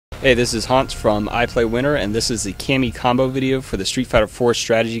Hey, this is Hans from I Play Winner, and this is the Cammy combo video for the Street Fighter 4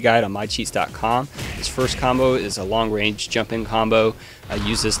 strategy guide on mycheats.com. This first combo is a long-range jump-in combo. I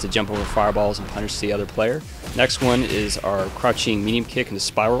use this to jump over fireballs and punish the other player. Next one is our crouching medium kick into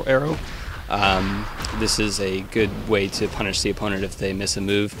spiral arrow. This is a good way to punish the opponent if they miss a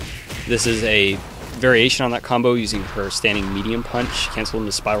move. This is a variation on that combo using her standing medium punch canceled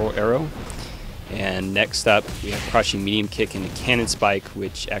into spiral arrow. And next up, we have crouching medium kick into cannon spike,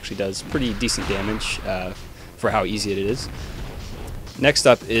 which actually does pretty decent damage for how easy it is. Next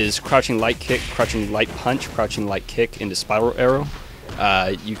up is crouching light kick, crouching light punch, crouching light kick into spiral arrow.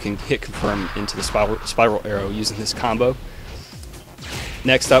 You can hit confirm into the spiral arrow using this combo.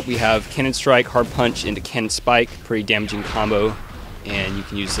 Next up, we have cannon strike, hard punch into cannon spike, pretty damaging combo, and you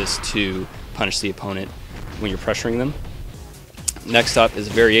can use this to punish the opponent when you're pressuring them. Next up is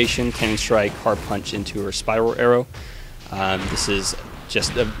a variation, cannon strike, hard punch into her spiral arrow. This is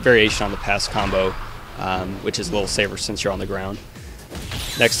just a variation on the past combo, which is a little safer since you're on the ground.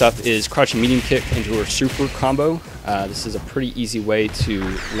 Next up is crouching medium kick into her super combo. This is a pretty easy way to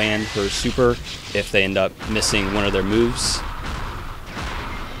land her super if they end up missing one of their moves.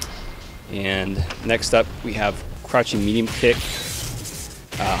 And next up we have crouching medium kick,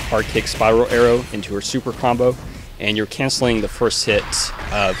 hard kick spiral arrow into her super combo. And you're canceling the first hit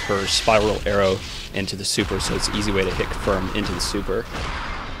of her spiral arrow into the super, so it's an easy way to hit confirm into the super.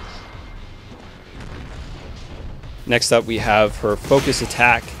 Next up we have her focus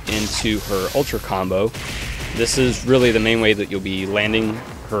attack into her ultra combo. This is really the main way that you'll be landing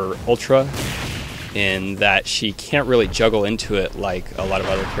her ultra, in that she can't really juggle into it like a lot of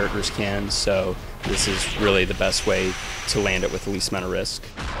other characters can, so this is really the best way to land it with the least amount of risk.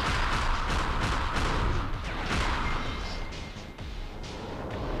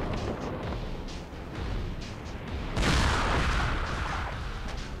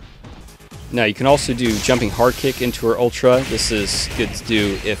 Now you can also do jumping hard kick into her ultra. This is good to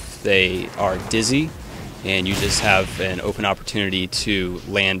do if they are dizzy and you just have an open opportunity to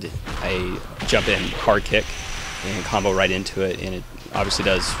land a jump in hard kick and combo right into it, and it obviously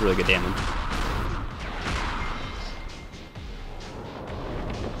does really good damage.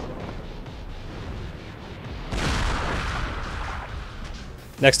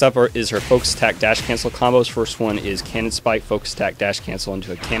 Next up is her focus attack dash cancel combos. First one is cannon spike, focus attack dash cancel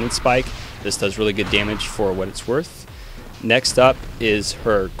into a cannon spike. This does really good damage for what it's worth. Next up is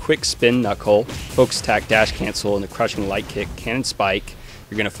her quick spin knuckle, focus attack dash cancel into crouching light kick, cannon spike.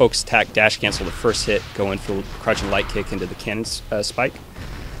 You're going to focus attack dash cancel the first hit, go in for crouching light kick into the cannon spike.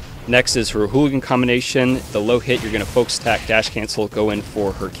 Next is her hooligan combination. The low hit, you're going to focus attack dash cancel, go in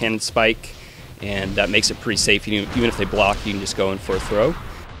for her cannon spike, and that makes it pretty safe. Even if they block, you can just go in for a throw.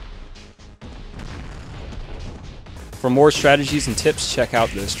 For more strategies and tips, check out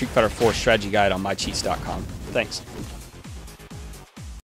the Street Fighter 4 strategy guide on mycheats.com. Thanks.